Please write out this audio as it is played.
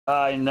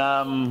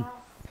In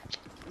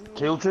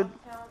Tilted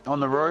on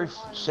the roof,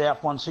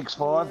 South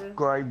 165,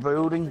 grey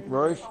building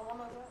roof.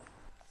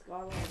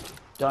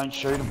 Don't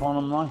shoot upon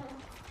them though.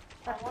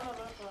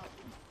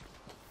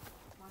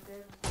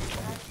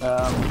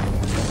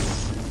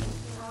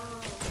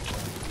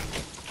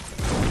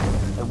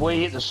 If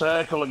we hit the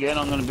circle again,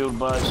 I'm going to build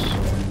a base.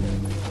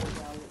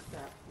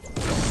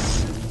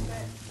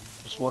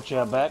 Just watch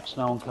our backs,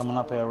 no one coming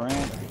up our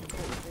ramp.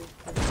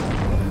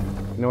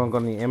 No one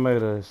got any ammo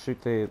to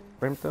shoot their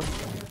ramp down?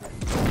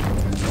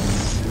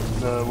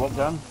 The what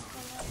gun?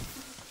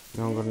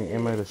 No one got any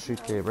ammo to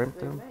shoot their ramp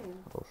down?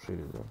 I'll shoot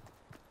it down.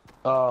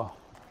 Oh.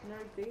 No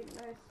deep,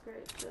 no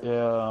scratch.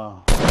 Yeah.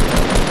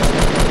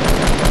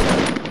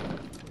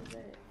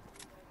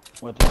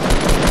 What?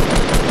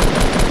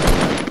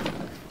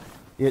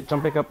 Yeah,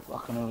 jump back up.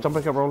 Jump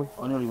back up, Rolly.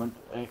 I nearly went.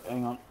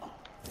 Hang on.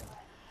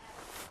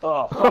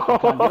 Oh, fuck, I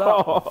can't get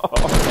up.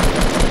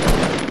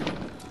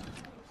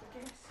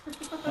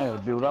 I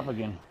gotta build up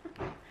again.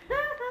 I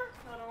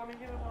don't want to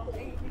give it on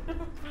me. Has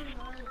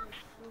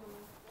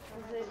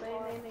there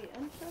been any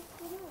interest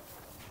in it?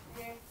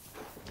 Yeah.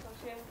 So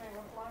she hasn't been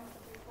replying to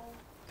people.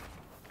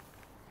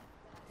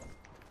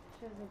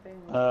 She hasn't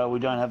been. We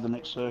don't have the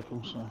next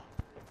circle, so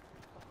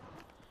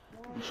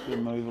I'm just gonna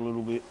move a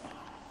little bit.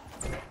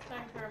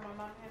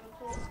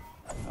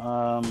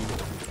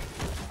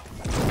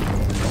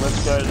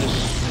 Let's go to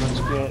this. Let's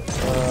get.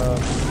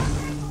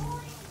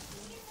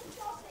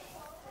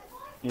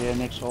 Yeah,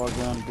 next high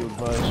ground, build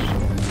base.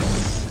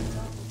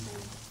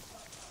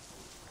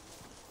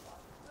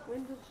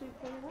 When did she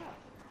put it up?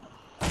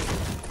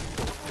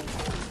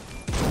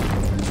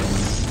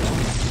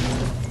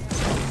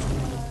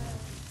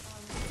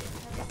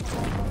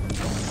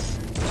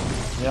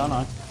 Yeah, I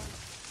know.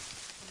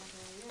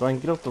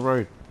 Dwayne, get off the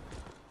road.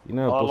 You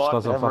know a bush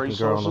doesn't fucking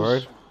grow on the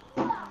road.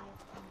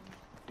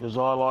 Because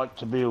I like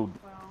to build,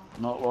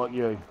 not like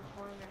you.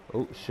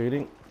 Oh,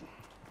 shooting.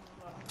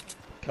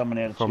 Coming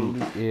out of from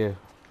Tilted. Yeah.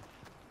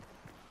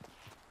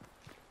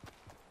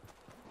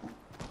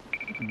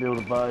 Build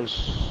a base.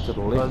 To the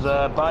left.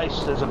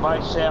 There's a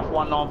base south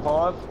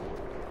 195.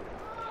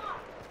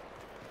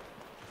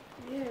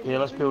 Yeah,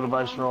 let's build a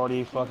base right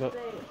here, fuck it.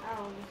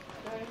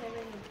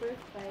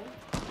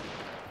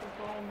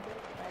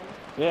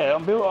 Yeah,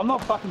 I'm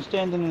not fucking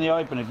standing in the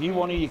open. If you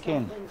want to, you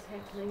can.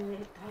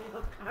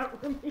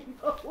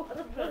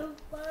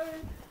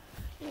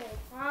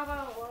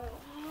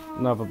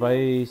 Another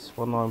base,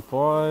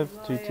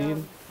 195,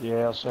 210.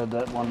 Yeah, I said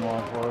that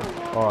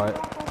 195. Alright.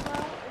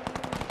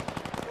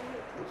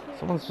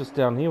 Someone's just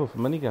down here with a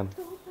minigun.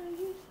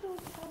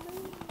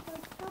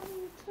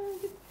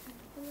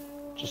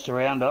 Just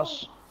around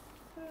us.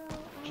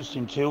 Just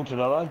in Tilted,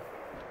 are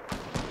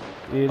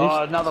they? Yeah,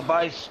 oh, another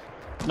base.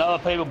 Another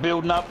people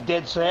building up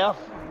dead south.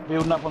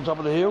 Building up on top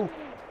of the hill.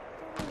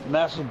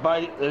 Massive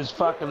base. There's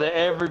fucking,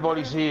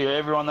 everybody's here.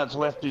 Everyone that's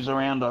left is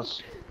around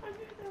us.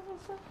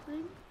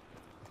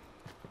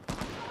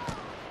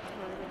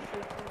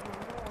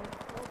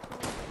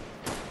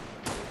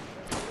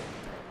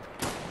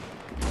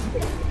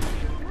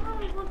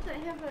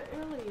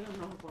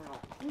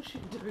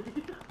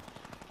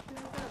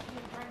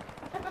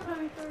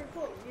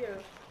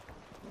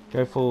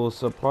 Go for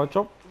supply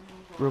drop,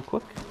 real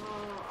quick.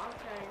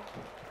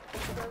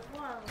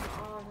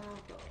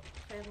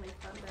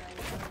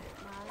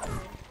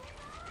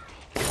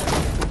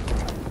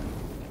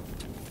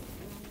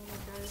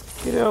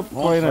 Get out,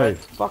 dwayno.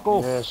 Fuck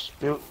off. Yes,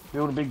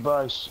 build a big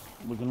base.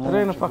 We can that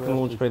ain't a fucking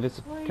launch pad, that's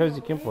a cozy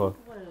campfire.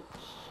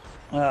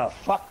 Oh,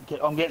 fuck.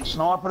 I'm getting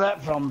sniped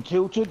at from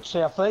Tilted,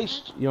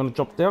 southeast. You want to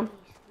drop down?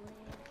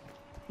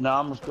 No,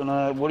 I'm just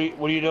gonna. What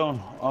are you doing?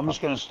 I'm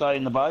just gonna stay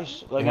in the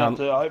base. They're going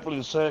to. Hopefully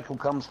the circle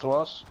comes to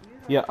us.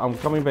 Yeah, I'm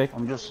coming back.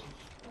 I'm just.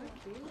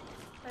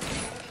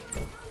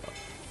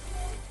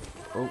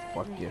 Oh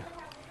fuck yeah.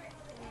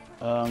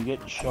 I'm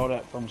getting shot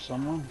at from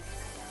someone.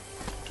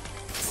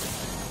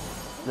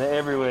 They're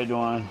everywhere,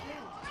 Dwayne.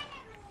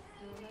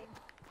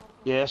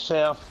 Yeah,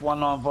 south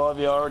 195.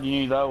 Yeah, I already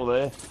knew they were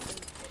there.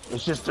 It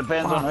just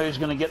depends on who's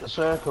gonna get the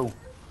circle.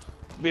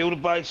 Build a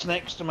base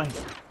next to me.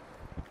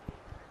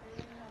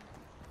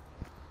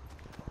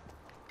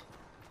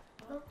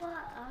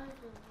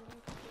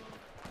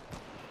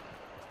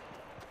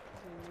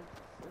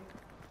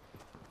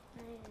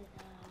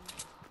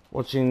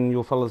 Watching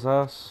your fella's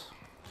ass.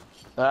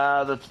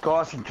 The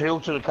guys from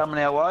Tilted are coming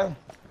our way.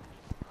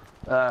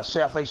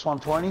 Southeast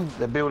 120.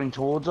 They're building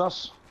towards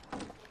us.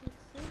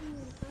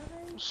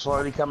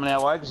 Slowly coming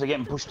our way because they're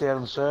getting pushed out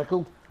of the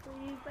circle.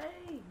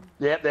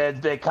 Yep,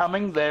 they're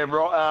coming. They're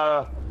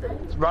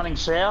running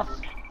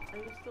south.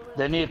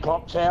 They're near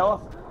Clock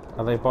Tower.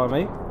 Are they by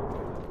me?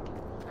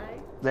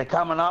 They're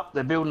coming up.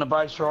 They're building a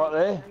base right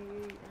there.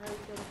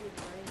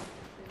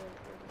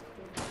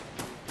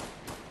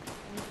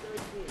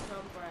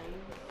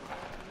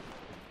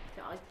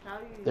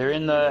 They're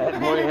in the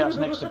warehouse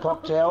next to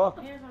Clock Tower.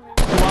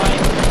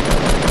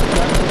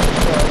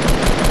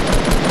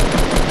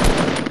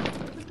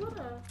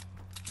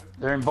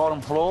 They're in bottom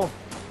floor. What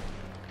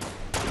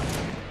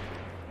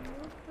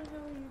the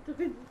hell are you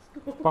doing?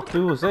 Fuck,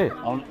 who was that?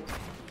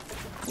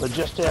 We're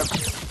just out.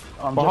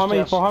 Behind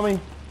me, behind me.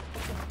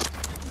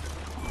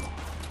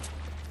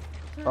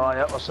 Oh,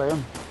 yeah, I see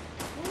him.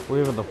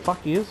 Wherever the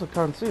fuck he is, I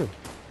can't see him.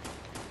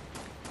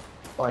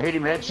 I hit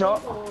him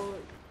headshot.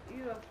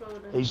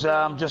 He's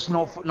just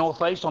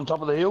northeast on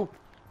top of the hill.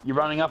 You're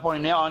running up on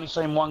him now. I only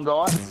seen one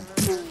guy.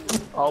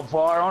 I'll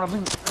fire on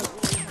him.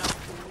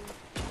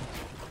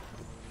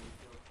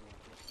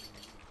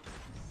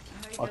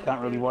 I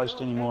can't really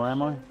waste any more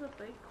ammo. There's a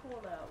big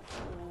call out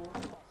for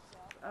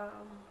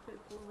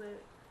people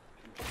that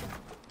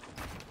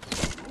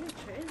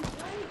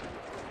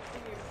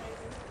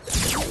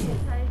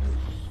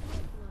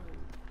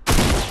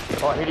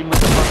I hit him with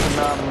the fucking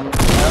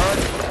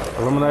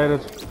arrow.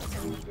 Eliminated.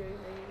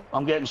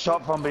 I'm getting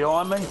shot from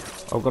behind me.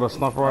 I've got a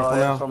sniper rifle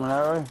now. From an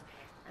arrow. And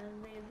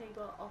then he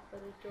got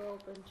offered a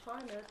job in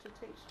China to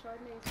teach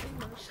Chinese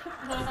English.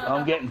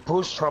 I'm getting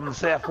pushed from the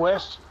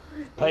southwest.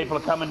 People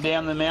are coming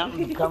down the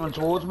mountain, coming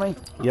towards me.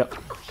 Yep,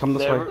 come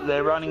this way.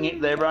 They're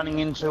running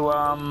into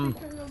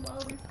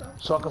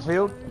soccer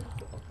field.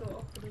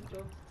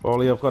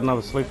 Ollie, I've got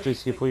another sleep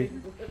juice here for you.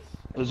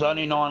 There's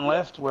only 9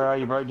 left. Where are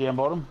you, bro? Down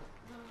bottom.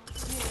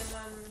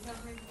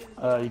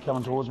 You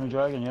coming towards me,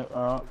 Dragon? Yep.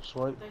 All right,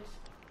 sweet.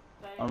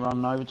 I'm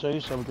running over to you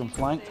so we can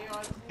flank.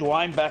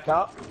 Dwayne, back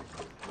up.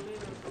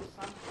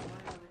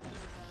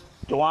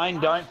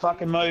 Dwayne, don't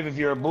fucking move if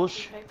you're a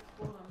bush.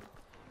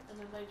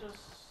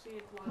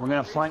 We're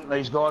going to flank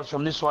these guys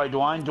from this way,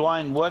 Dwayne.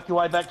 Dwayne, work your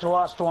way back to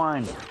us,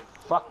 Dwayne.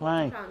 Fuck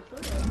me.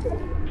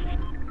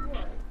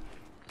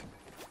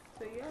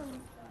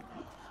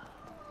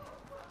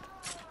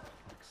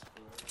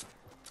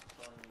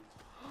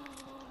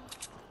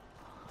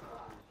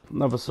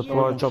 Another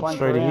supply drop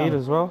straight ahead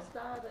as well.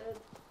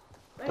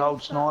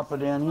 Gold sniper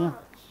down here.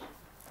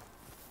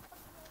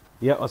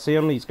 Yeah, I see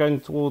him. He's going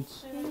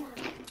towards.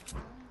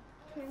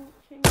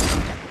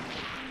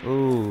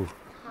 Ooh,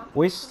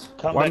 west.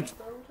 Come one. back.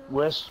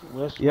 West.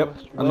 Yep,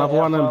 west. another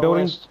one in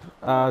building.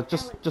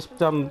 Just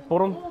bottom.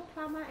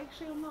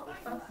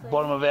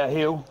 Bottom of our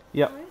hill.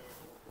 Yep.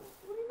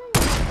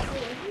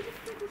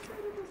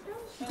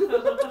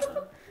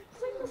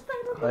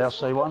 I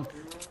see one.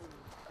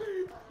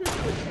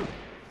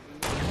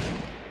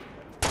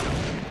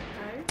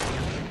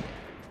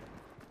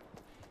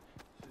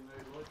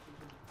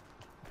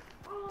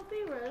 Oh,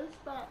 there is,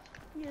 but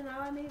you know,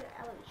 I need an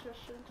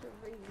electrician to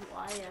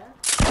rewire.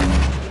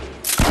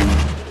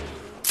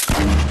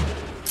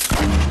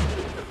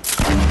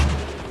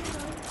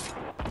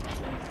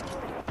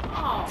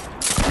 Oh,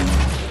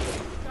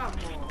 come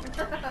on.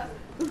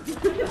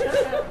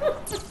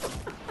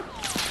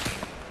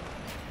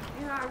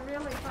 You know, I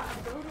really thought a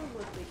building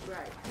would be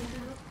great.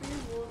 There's a few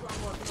walls I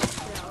want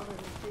knocked down and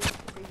it seems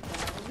to be bad.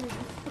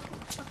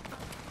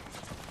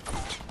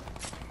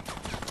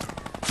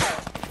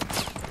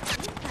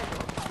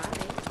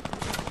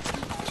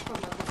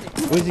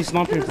 Where's he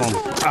sniping from?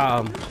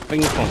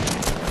 Thingy from?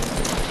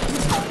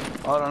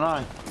 I don't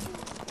know.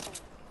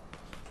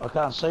 I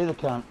can't see the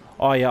cunt.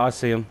 Oh yeah, I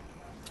see him.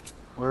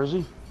 Where is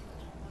he?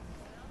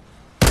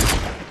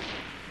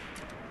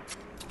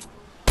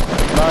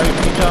 No, you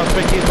just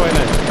pick his way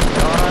now.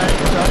 Alright,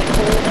 there's only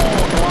 4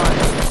 more, Dwayne.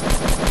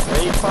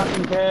 Be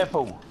fucking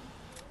careful.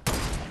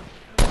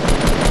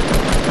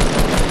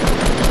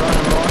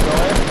 Running right to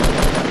left.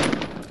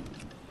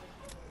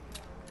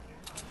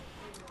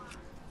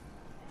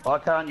 I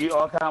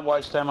can't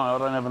waste ammo. I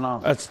don't have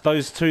enough. It's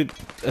those two.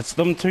 It's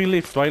them two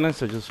left, Dwayno.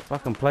 So just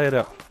fucking play it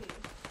out.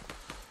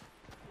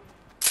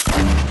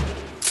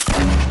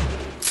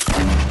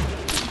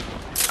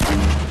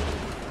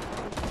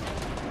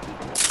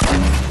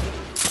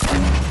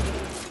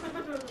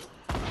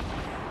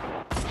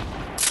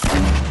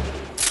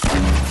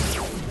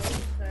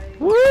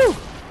 Woo!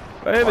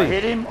 Baby. I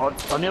hit him.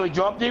 I nearly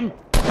dropped him.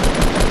 He's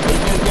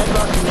nearly dead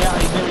rushing now.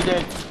 He's nearly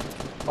dead.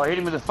 I hit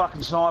him with a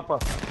fucking sniper.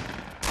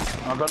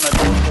 I've got no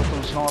bullets left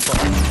on the sniper.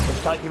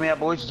 Let's take him out,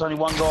 boys. It's only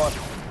one guy.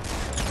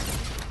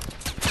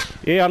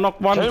 Yeah, I knocked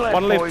one. 2 left,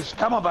 one left. boys.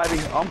 Come on,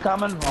 baby. I'm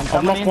coming.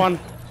 I've knocked in. one.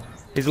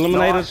 He's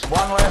eliminated. Nice.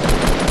 1 left.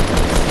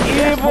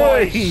 Yeah,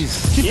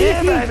 boys.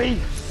 Yeah,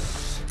 baby.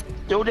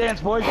 Still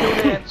dance, boys. Still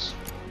dance.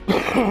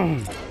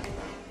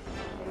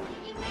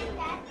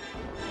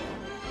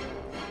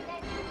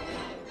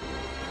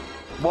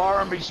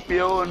 Warren be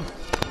spewing.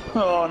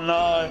 Oh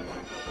no.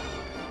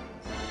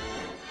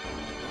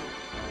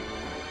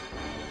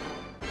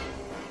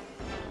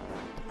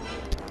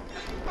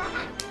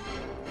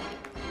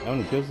 How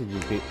many kills did you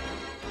get?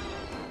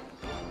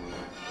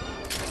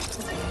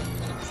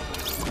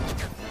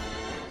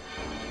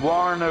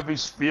 Warren will be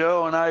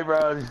spewing, eh,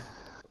 bro?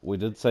 We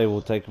did say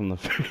we'll take him the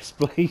first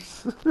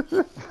place.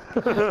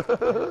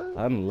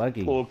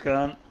 Unlucky. Poor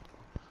cunt.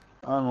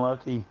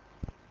 Unlucky.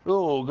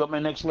 Oh, got my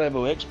next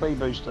level. XP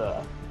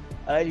booster.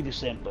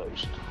 80%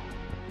 boost.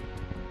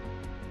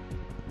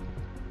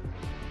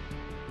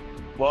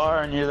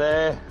 Warren, you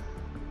there?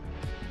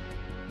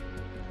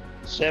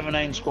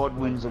 17 squad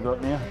wins I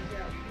got now.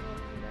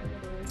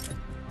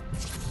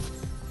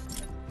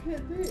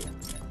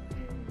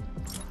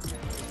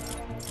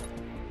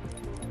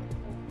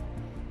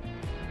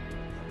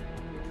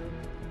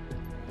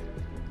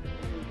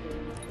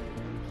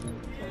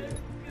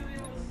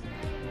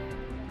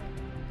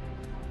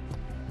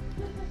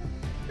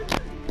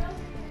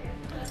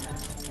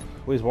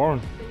 Where's Warren?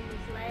 He was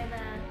laying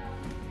there.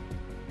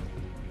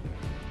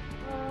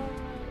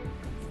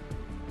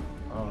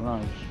 I don't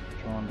know,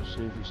 just trying to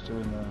see if he's still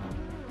in the...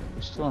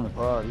 He's still in the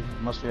party.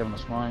 He must be having a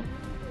smoke.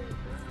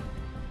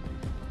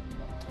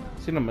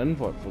 Send him an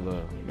invite for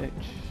the match.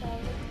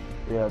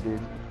 Yeah, I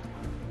did.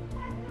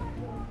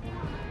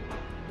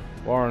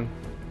 Warren.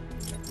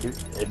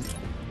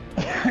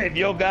 If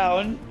you're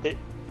going,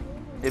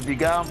 if you're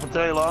going for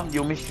too long,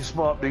 you'll miss your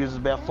spot because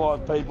there's about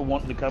 5 people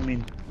wanting to come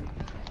in.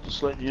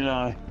 Just letting you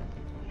know.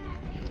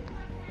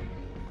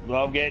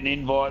 But I'm getting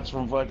invites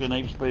from fucking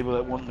heaps of people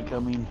that want to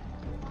come in.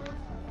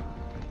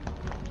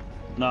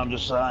 No, I'm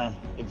just saying,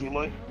 if you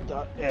look,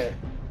 yeah.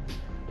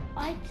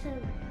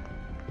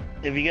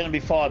 If you're going to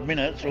be 5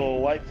 minutes, we'll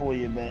wait for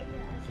you, but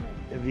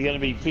if you're going to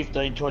be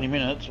 15, 20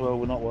 minutes, well,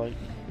 we're not waiting.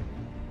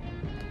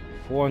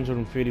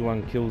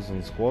 431 kills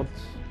in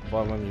squads,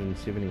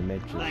 570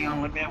 matches. Hang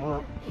on, let me have a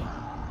look.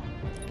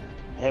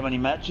 How many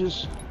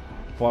matches?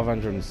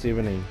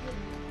 570.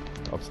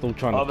 I'm still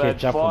trying to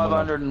catch up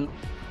on them.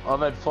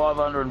 I've had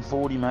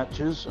 540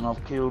 matches and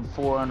I've killed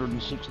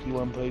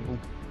 461 people.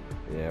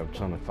 Yeah, I'm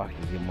trying to fucking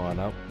get mine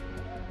up.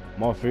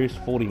 My first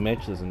 40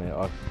 matches in there,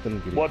 I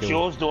didn't get a What's kill.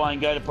 yours, Dwayne?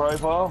 Go to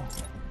profile.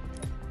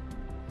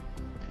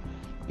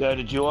 Go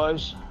to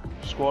duos.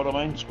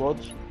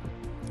 Squads.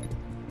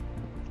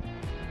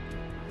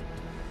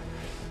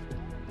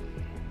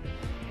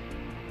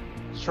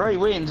 Three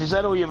wins, is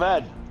that all you've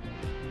had?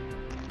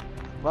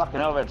 Fucking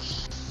hell, I've had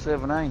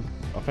 17.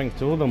 I think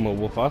 2 of them were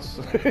with us.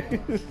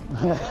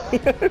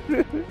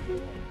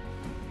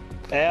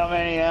 How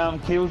many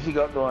kills you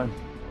got going?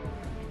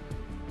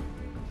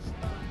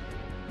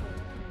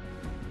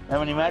 How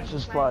many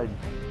matches played?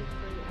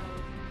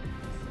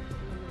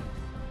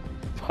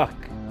 Fuck.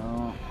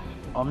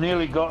 I've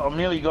nearly got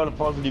a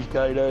positive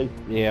KD.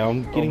 Yeah,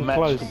 I'm getting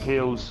close. To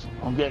kills.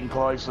 I'm getting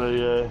closer,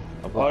 yeah.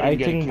 I've got I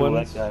didn't 18 get a kill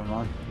wins. that game,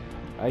 mate.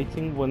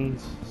 18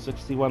 wins,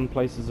 61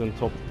 places in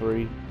top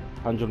 3,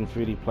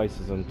 130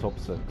 places in top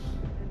 6.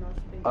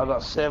 I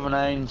got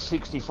 17,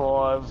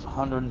 65,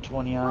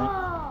 128.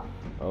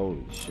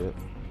 Holy shit.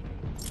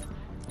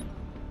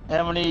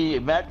 How many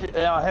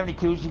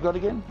kills you got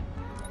again?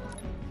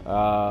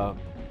 No,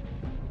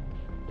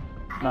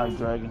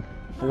 Dragon.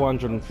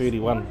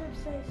 431.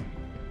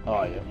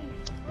 Oh, yeah.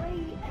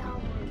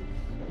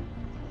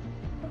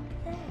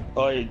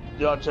 Oh, yeah,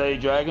 did I tell you,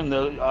 Dragon,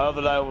 the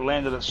other day I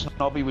landed at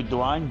Snobby with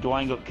Dwayne.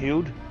 Dwayne got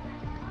killed.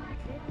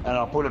 And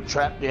I put a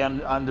trap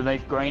down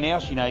underneath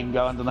greenhouse, you know, you can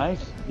go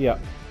underneath. Yeah.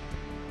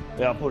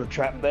 Yeah, I put a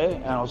trap there,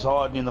 and I was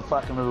hiding in the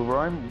fucking little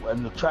room,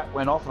 and the trap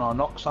went off and I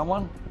knocked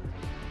someone.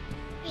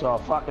 So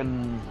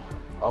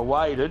I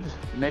waited.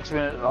 Next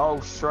minute, the whole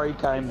 3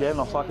 came down,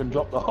 and I fucking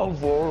dropped the whole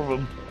 4 of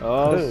them.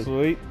 Oh,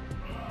 sweet.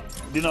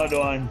 Didn't I,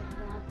 Dwayne?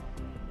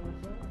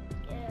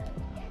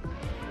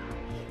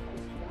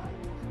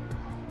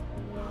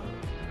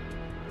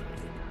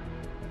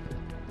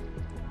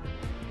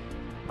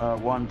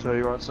 One,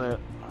 two, right, see it.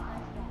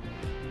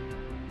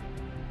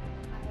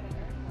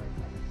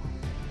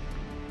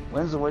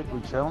 When's the weekly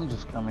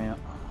challenges come out?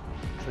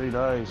 2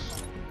 days.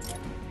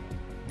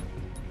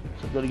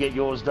 So I've got to get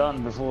yours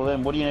done before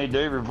then. What do you need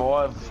to do?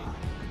 Revive?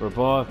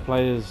 Revive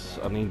players,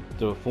 I need to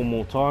do it 4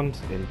 more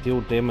times and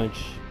deal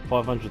damage,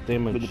 500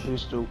 damage. With the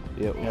pistol?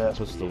 Yeah, with that's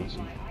the pistol.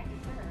 easy.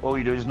 All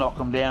you do is knock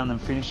them down and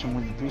finish them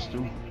with the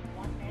pistol.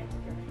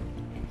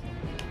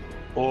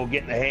 Or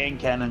get the hand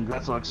cannon,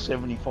 that's like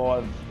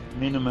 75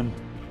 minimum.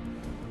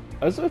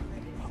 Is it?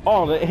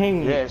 Oh, that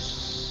hang...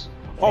 Yes.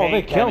 Oh, hand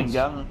that counts.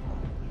 Gun.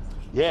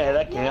 Yeah,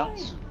 that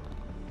counts.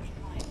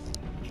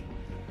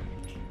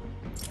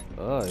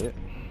 Oh, yeah.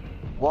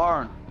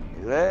 Warren,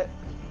 you there?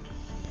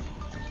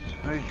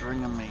 Who's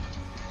ringing me?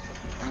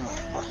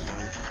 Oh,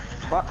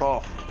 fuck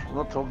off. I'm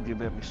not talking to you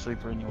about my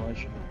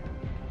superannuation.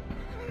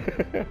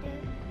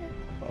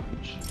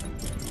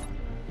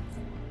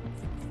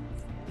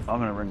 I'm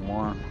gonna ring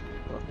Warren.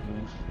 Fuck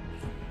this.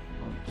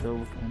 I'll tell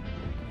him.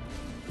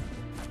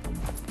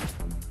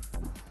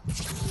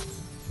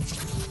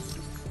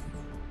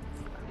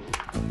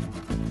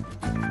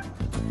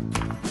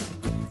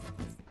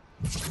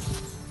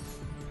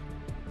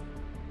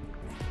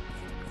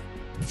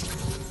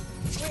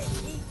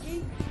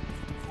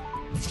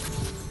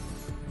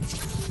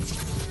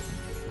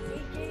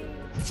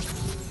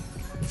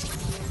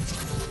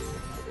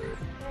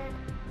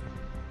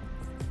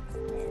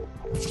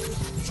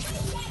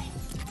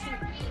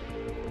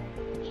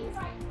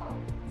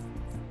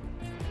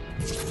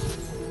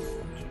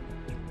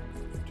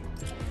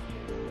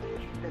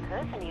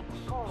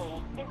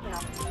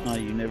 No,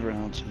 you never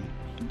answer.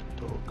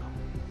 Dog.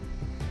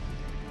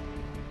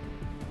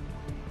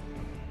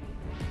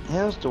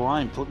 How's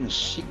Dwayne putting this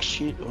sick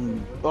shit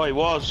on? Oh, he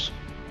was.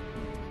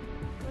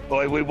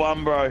 Oh, we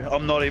won, bro.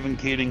 I'm not even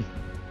kidding.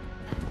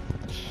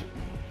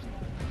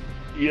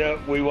 Yeah,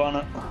 we won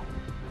it.